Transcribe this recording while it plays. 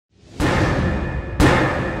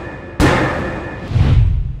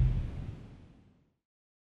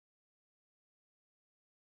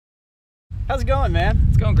How's it going, man?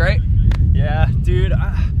 It's going great. Yeah, dude,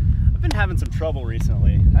 I've been having some trouble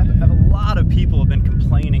recently. I have a lot of people have been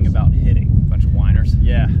complaining about hitting. Bunch of whiners.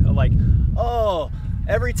 Yeah, like, oh,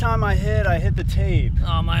 every time I hit the tape.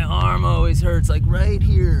 Oh, my arm always hurts, like right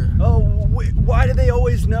here. Oh, why do they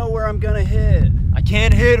always know where I'm gonna hit? I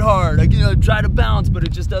can't hit hard. I try to bounce, but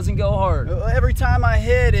it just doesn't go hard. Every time I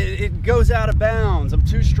hit, it goes out of bounds. I'm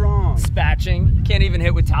too strong. Spatching. Can't even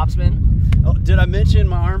hit with topspin. Oh, did I mention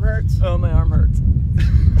my arm hurts? Oh, my arm hurts.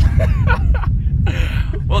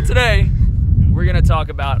 Well, today we're gonna talk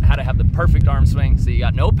about how to have the perfect arm swing so you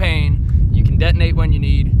got no pain, you can detonate when you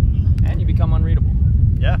need, and you become unreadable.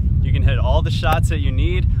 Yeah, you can hit all the shots that you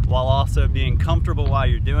need while also being comfortable while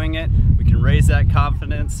you're doing it. We can raise that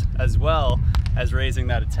confidence as well as raising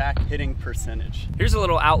that attack hitting percentage. Here's a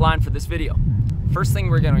little outline for this video. First thing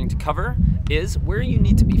we're going to cover is where you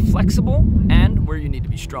need to be flexible and where you need to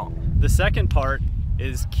be strong. The second part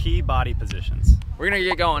is key body positions. We're gonna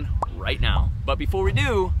get going right now. But before we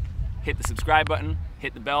do, hit the subscribe button,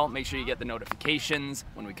 hit the bell, make sure you get the notifications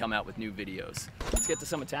when we come out with new videos. Let's get to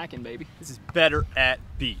some attacking, baby. This is better at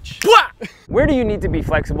beach. Where do you need to be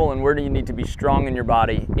flexible and where do you need to be strong in your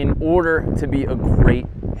body in order to be a great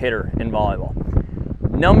hitter in volleyball?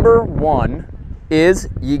 Number one is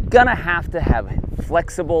you're gonna have to have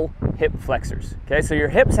flexible hip flexors, okay? So your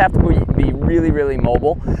hips have to be really, really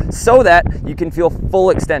mobile so that you can feel full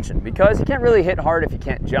extension, because you can't really hit hard if you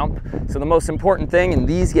can't jump. So the most important thing, and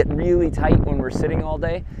these get really tight when we're sitting all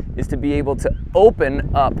day, is to be able to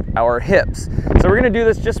open up our hips. So we're gonna do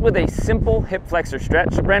this just with a simple hip flexor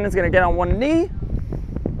stretch. So Brandon's gonna get on one knee.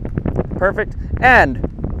 Perfect.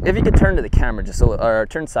 And if you could turn to the camera just a little, or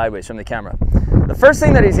turn sideways from the camera. The first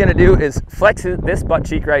thing that he's gonna do is flex this butt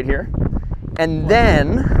cheek right here, and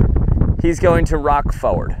then he's going to rock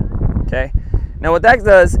forward, okay? Now what that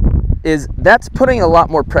does is that's putting a lot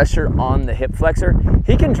more pressure on the hip flexor.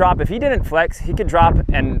 He can drop, if he didn't flex, he could drop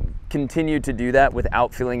and continue to do that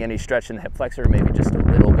without feeling any stretch in the hip flexor, maybe just a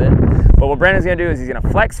little bit. But what Brandon's gonna do is he's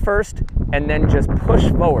gonna flex first and then just push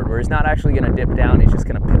forward, where he's not actually gonna dip down, he's just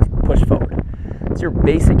gonna push forward. It's your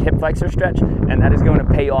basic hip flexor stretch, and that is going to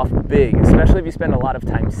pay off big, especially if you spend a lot of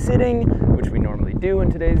time sitting, which we normally do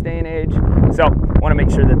in today's day and age. So want to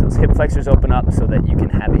make sure that those hip flexors open up so that you can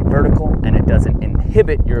have a vertical and it doesn't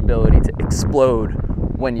inhibit your ability to explode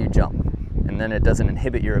when you jump. And then it doesn't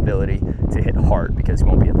inhibit your ability to hit hard because you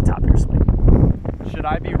won't be at the top of your swing. Should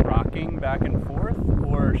I be rocking back and forth,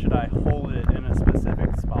 or should I hold it in a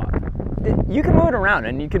specific spot? You can move it around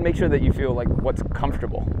and you can make sure that you feel like what's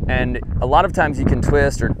comfortable. And a lot of times you can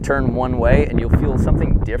twist or turn one way and you'll feel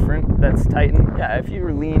something different that's tightened. Yeah, if you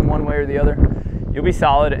lean one way or the other, you'll be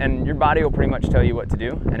solid and your body will pretty much tell you what to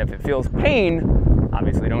do. And if it feels pain,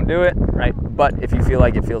 obviously don't do it, right? But if you feel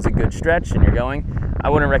like it feels a good stretch and you're going, I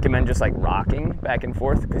wouldn't recommend just like rocking back and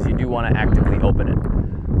forth, because you do want to actively open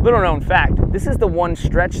it. Little known fact, this is the one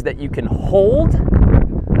stretch that you can hold,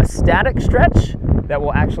 a static stretch, that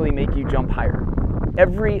will actually make you jump higher.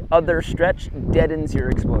 Every other stretch deadens your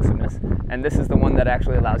explosiveness, and this is the one that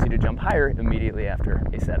actually allows you to jump higher immediately after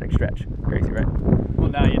a static stretch. Crazy, right? Well,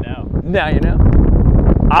 now you know. Now you know.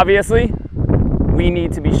 Obviously, we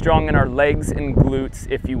need to be strong in our legs and glutes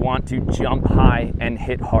if you want to jump high and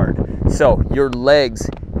hit hard. So your legs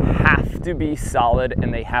have to be solid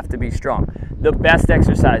and they have to be strong. The best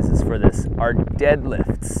exercises for this are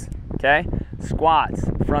deadlifts, okay? Squats,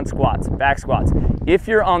 front squats, back squats. If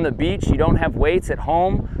you're on the beach, you don't have weights at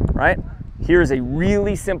home, right? Here's a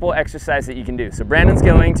really simple exercise that you can do. So Brandon's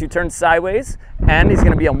going to turn sideways and he's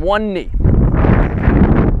gonna be on one knee.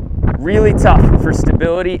 Really tough for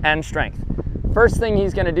stability and strength. First thing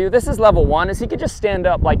he's gonna do, this is level one, is he could just stand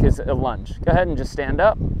up like a lunge. Go ahead and just stand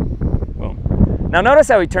up. Boom. Now notice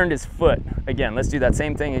how he turned his foot. Again, let's do that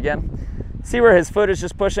same thing again. See where his foot is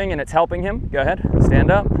just pushing and it's helping him? Go ahead,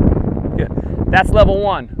 stand up. Good. That's level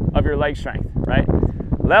one of your leg strength, right?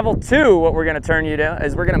 Level two, what we're gonna turn you to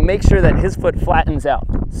is we're gonna make sure that his foot flattens out.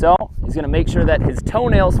 So he's gonna make sure that his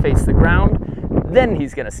toenails face the ground, then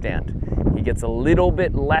he's gonna stand. He gets a little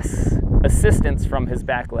bit less assistance from his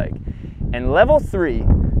back leg. And level three,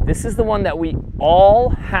 this is the one that we all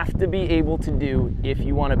have to be able to do if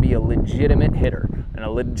you wanna be a legitimate hitter and a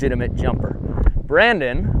legitimate jumper.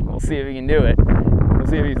 Brandon, we'll see if he can do it. We'll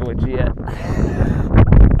see if he's legit.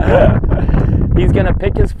 He's gonna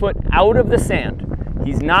pick his foot out of the sand.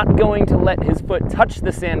 He's not going to let his foot touch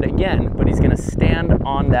the sand again, but he's gonna stand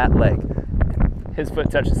on that leg. His foot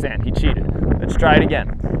touched the sand, he cheated. Let's try it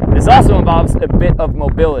again. This also involves a bit of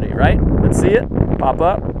mobility, right? Let's see it, pop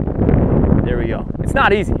up. There we go. It's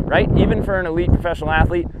not easy, right? Even for an elite professional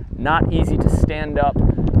athlete, not easy to stand up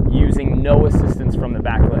using no assistance from the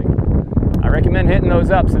back leg. All recommend hitting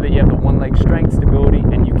those up so that you have the one leg strength, stability,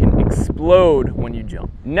 and you can explode when you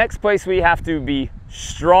jump. Next place we have to be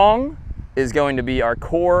strong is going to be our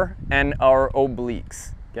core and our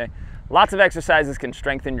obliques, okay? Lots of exercises can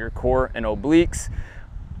strengthen your core and obliques.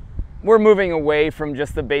 We're moving away from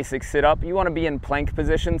just the basic sit-up. You want to be in plank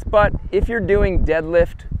positions, but if you're doing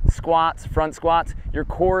deadlift, squats, front squats, your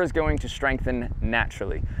core is going to strengthen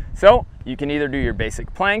naturally. So you can either do your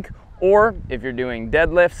basic plank, or if you're doing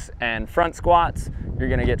deadlifts and front squats, you're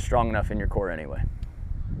going to get strong enough in your core anyway.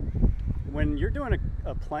 When you're doing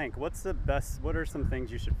a plank, what are some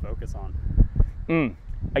things you should focus on?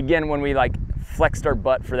 Again, when we like flexed our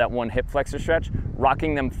butt for that one hip flexor stretch,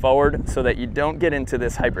 rocking them forward so that you don't get into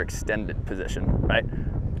this hyperextended position, right?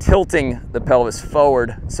 Tilting the pelvis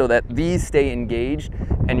forward so that these stay engaged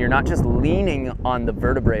and you're not just leaning on the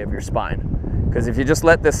vertebrae of your spine. Because if you just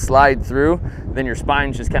let this slide through, then your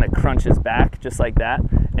spine just kind of crunches back just like that,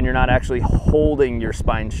 and you're not actually holding your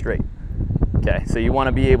spine straight. Okay, so you want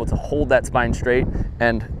to be able to hold that spine straight,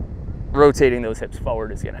 and rotating those hips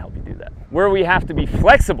forward is going to help you do that. Where we have to be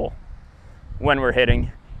flexible when we're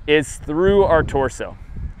hitting is through our torso.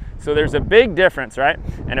 So there's a big difference, right?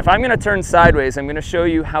 And if I'm going to turn sideways, I'm going to show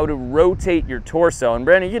you how to rotate your torso. And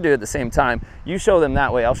Brandon, you do it at the same time. You show them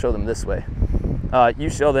that way, I'll show them this way. You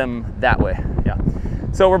show them that way, yeah.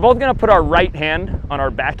 So we're both going to put our right hand on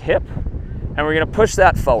our back hip, and we're going to push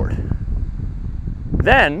that forward.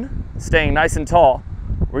 Then, staying nice and tall,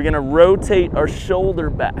 we're going to rotate our shoulder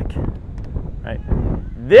back, right?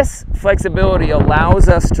 This flexibility allows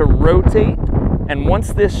us to rotate, and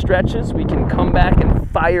once this stretches, we can come back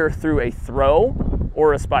and fire through a throw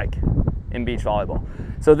or a spike in beach volleyball.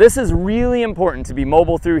 So this is really important to be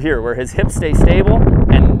mobile through here, where his hips stay stable,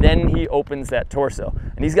 and then he opens that torso.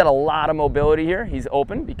 And he's got a lot of mobility here. He's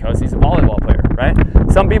open because he's a volleyball player, right?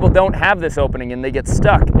 Some people don't have this opening and they get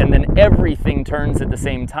stuck, and then everything turns at the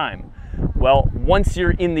same time. Well, once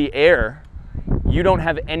you're in the air, you don't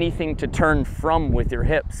have anything to turn from with your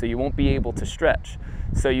hips, so you won't be able to stretch.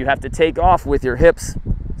 So you have to take off with your hips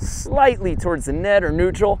slightly towards the net or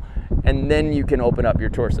neutral, and then you can open up your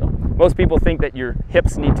torso. Most people think that your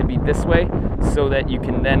hips need to be this way so that you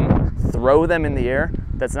can then throw them in the air.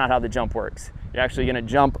 That's not how the jump works. You're actually going to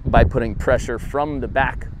jump by putting pressure from the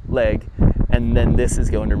back leg, and then this is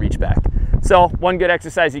going to reach back. So one good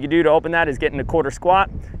exercise you can do to open that is get in a quarter squat.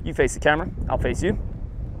 You face the camera, I'll face you.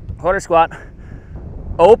 Quarter squat.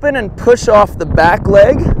 Open and push off the back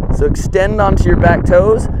leg, so extend onto your back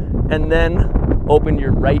toes, and then open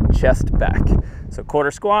your right chest back. So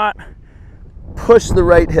quarter squat, push the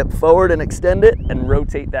right hip forward and extend it, and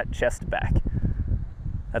rotate that chest back.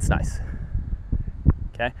 That's nice.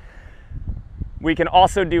 Okay. We can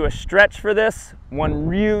also do a stretch for this. One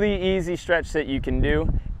really easy stretch that you can do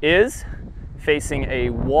is facing a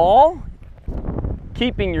wall,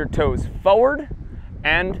 keeping your toes forward,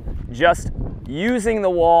 and just using the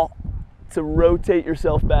wall to rotate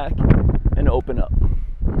yourself back and open up.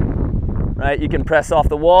 Right? You can press off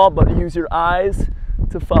the wall, but use your eyes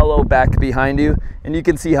to follow back behind you, and you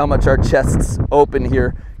can see how much our chests open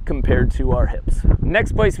here compared to our hips.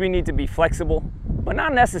 Next place we need to be flexible, but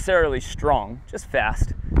not necessarily strong, just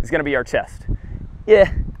fast, is going to be our chest.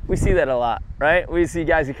 Yeah, we see that a lot, right? We see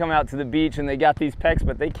guys who come out to the beach and they got these pecs,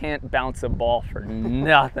 but they can't bounce a ball for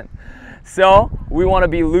nothing. So we want to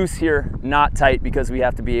be loose here, not tight, because we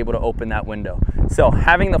have to be able to open that window. So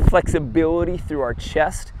having the flexibility through our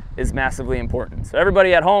chest is massively important. So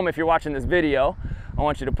everybody at home, if you're watching this video, I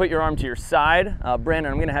want you to put your arm to your side.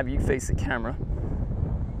 Brandon, I'm going to have you face the camera.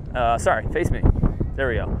 Sorry, face me. There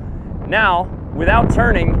we go. Now, without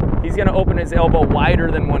turning, he's going to open his elbow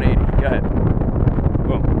wider than 180. Go ahead.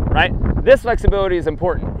 Boom. Right? This flexibility is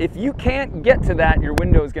important. If you can't get to that, your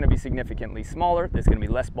window is going to be significantly smaller. There's going to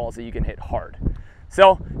be less balls that you can hit hard.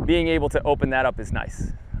 So being able to open that up is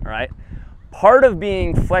nice. All right? Part of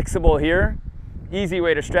being flexible here, easy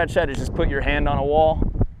way to stretch that is just put your hand on a wall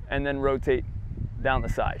and then rotate down the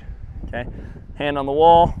side. Okay? Hand on the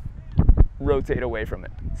wall, rotate away from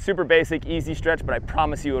it. Super basic, easy stretch, but I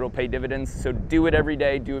promise you it'll pay dividends. So do it every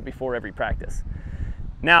day, do it before every practice.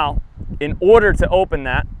 Now, in order to open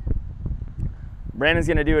that, Brandon's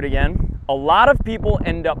gonna do it again. A lot of people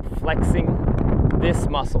end up flexing this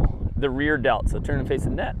muscle, the rear delt. So turn and face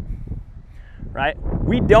the net, right?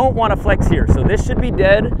 We don't wanna flex here. So this should be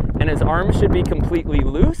dead and his arms should be completely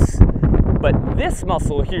loose, but this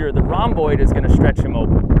muscle here, the rhomboid, is gonna stretch him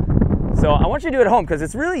open. So I want you to do it at home because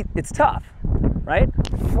it's tough, right?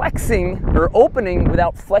 Flexing or opening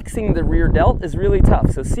without flexing the rear delt is really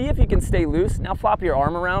tough. So see if you can stay loose. Now flop your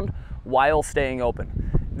arm around while staying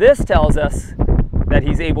open. This tells us that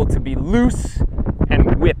he's able to be loose and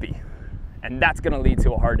whippy. and that's gonna lead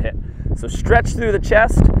to a hard hit. So stretch through the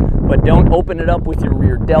chest, but don't open it up with your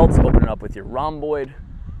rear delts, open it up with your rhomboid,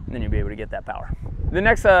 and then you'll be able to get that power. The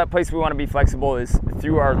next place we wanna be flexible is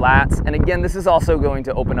through our lats, and again, this is also going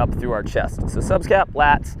to open up through our chest. So subscap,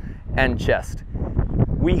 lats, and chest.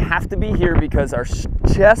 We have to be here because our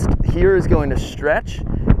chest here is going to stretch,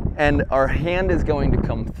 and our hand is going to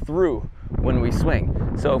come through when we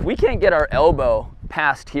swing. So if we can't get our elbow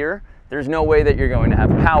past here, there's no way that you're going to have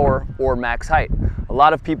power or max height. A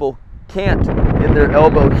lot of people can't get their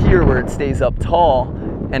elbow here where it stays up tall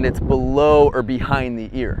and it's below or behind the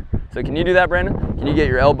ear. So can you do that, Brandon? Can you get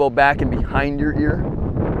your elbow back and behind your ear?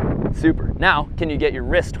 Super. Now, can you get your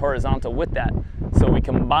wrist horizontal with that? So we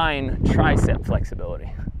combine tricep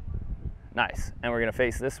flexibility. Nice. And we're gonna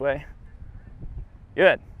face this way.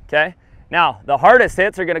 Good, okay? Now, the hardest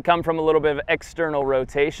hits are gonna come from a little bit of external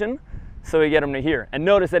rotation, so we get him to here. And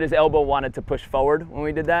notice that his elbow wanted to push forward when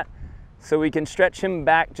we did that. So we can stretch him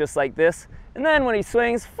back just like this. And then when he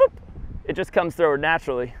swings, whoop, it just comes through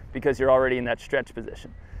naturally because you're already in that stretch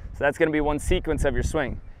position. So that's gonna be one sequence of your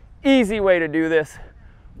swing. Easy way to do this,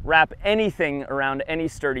 wrap anything around any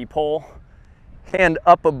sturdy pole, hand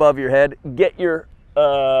up above your head, get your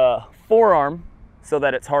forearm so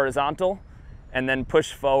that it's horizontal, and then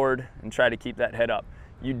push forward and try to keep that head up.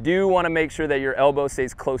 You do want to make sure that your elbow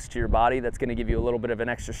stays close to your body. That's going to give you a little bit of an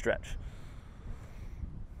extra stretch.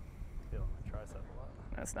 Feeling my tricep a lot.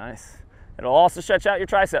 That's nice. It'll also stretch out your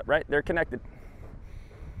tricep, right? They're connected.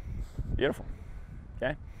 Beautiful.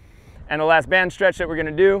 Okay. And the last band stretch that we're going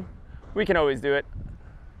to do, we can always do it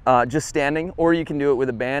just standing, or you can do it with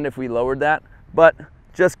a band if we lowered that. But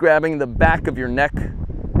just grabbing the back of your neck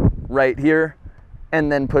right here and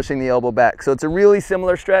then pushing the elbow back. So it's a really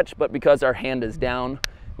similar stretch, but because our hand is down,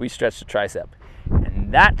 we stretch the tricep.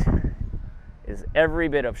 And that is every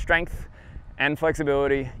bit of strength and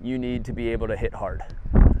flexibility you need to be able to hit hard.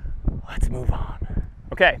 Let's move on.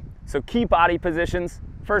 Okay, so key body positions.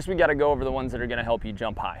 First, we gotta go over the ones that are gonna help you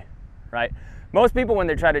jump high, right? Most people, when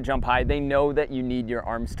they try to jump high, they know that you need your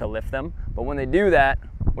arms to lift them, but when they do that,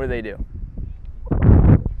 what do?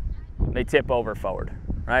 They tip over forward,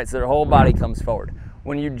 right? So their whole body comes forward.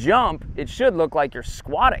 When you jump, it should look like you're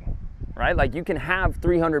squatting, right? Like you can have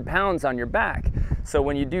 300 pounds on your back. So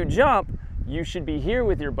when you do jump, you should be here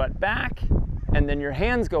with your butt back, and then your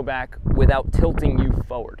hands go back without tilting you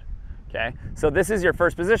forward, okay? So this is your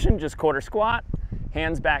first position, just quarter squat,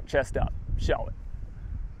 hands back, chest up, show it.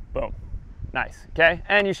 Boom. Nice, okay?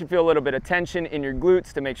 And you should feel a little bit of tension in your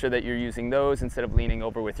glutes to make sure that you're using those instead of leaning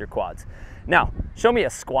over with your quads. Now, show me a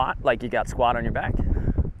squat like you got squat on your back.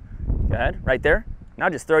 Go ahead, right there. Now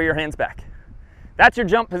just throw your hands back. That's your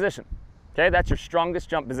jump position, okay? That's your strongest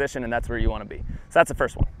jump position, and that's where you wanna be. So that's the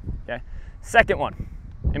first one, okay? Second one,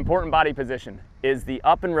 important body position, is the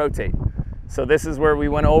up and rotate. So this is where we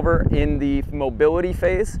went over in the mobility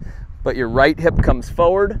phase, but your right hip comes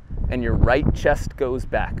forward and your right chest goes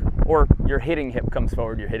back, or your hitting hip comes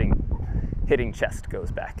forward, your hitting chest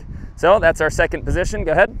goes back. So that's our second position.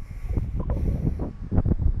 Go ahead.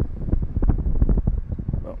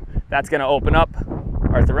 That's gonna open up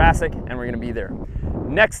our thoracic, and we're gonna be there.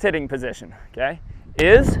 Next hitting position, okay,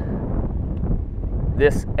 is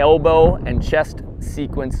this elbow and chest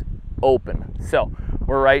sequence open. So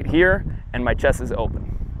we're right here, and my chest is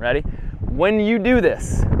open. Ready? When you do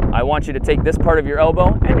this, I want you to take this part of your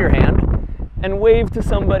elbow and your hand and wave to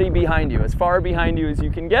somebody behind you, as far behind you as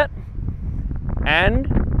you can get. And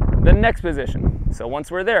the next position. So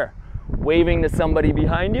once we're there, waving to somebody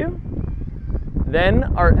behind you, then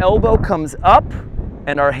our elbow comes up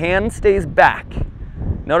and our hand stays back.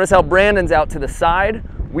 Notice how Brandon's out to the side.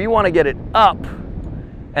 We want to get it up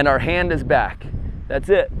and our hand is back. That's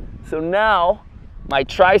it. So now my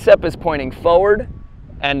tricep is pointing forward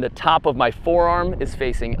and the top of my forearm is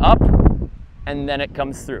facing up, and then it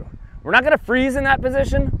comes through. We're not gonna freeze in that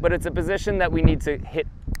position, but it's a position that we need to hit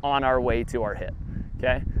on our way to our hit,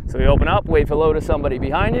 okay? So we open up, wave hello to somebody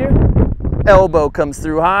behind you, elbow comes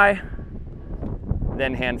through high,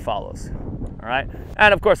 then hand follows, all right?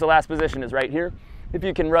 And of course, the last position is right here. If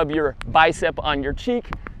you can rub your bicep on your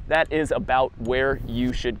cheek, that is about where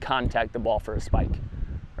you should contact the ball for a spike,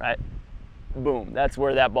 right? Boom, that's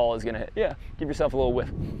where that ball is gonna hit. Yeah, give yourself a little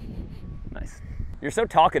whiff. Nice. You're so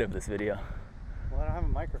talkative this video. Well, I don't have a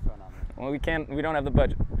microphone on me. Well, we don't have the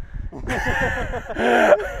budget.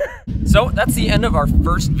 So that's the end of our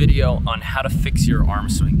first video on how to fix your arm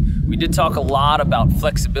swing. We did talk a lot about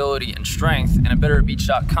flexibility and strength, and at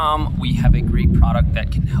betteratbeach.com, we have a great product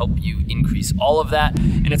that can help you increase all of that,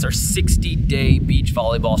 and it's our 60-day beach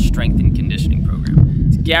volleyball strength and conditioning program.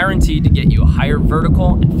 It's guaranteed to get you a higher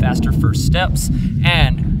vertical and faster first steps,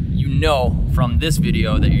 and you know from this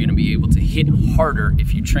video that you're gonna be able to hit harder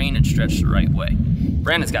if you train and stretch the right way.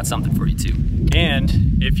 Brandon's got something for you too.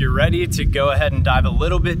 And if you're ready to go ahead and dive a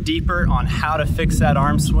little bit deeper on how to fix that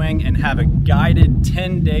arm swing and have a guided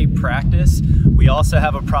 10-day practice, we also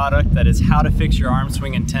have a product that is how to fix your arm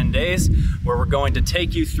swing in 10 days, where we're going to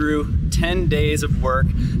take you through 10 days of work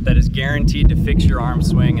that is guaranteed to fix your arm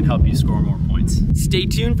swing and help you score more points. Stay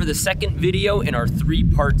tuned for the second video in our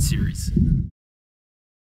 3-part series.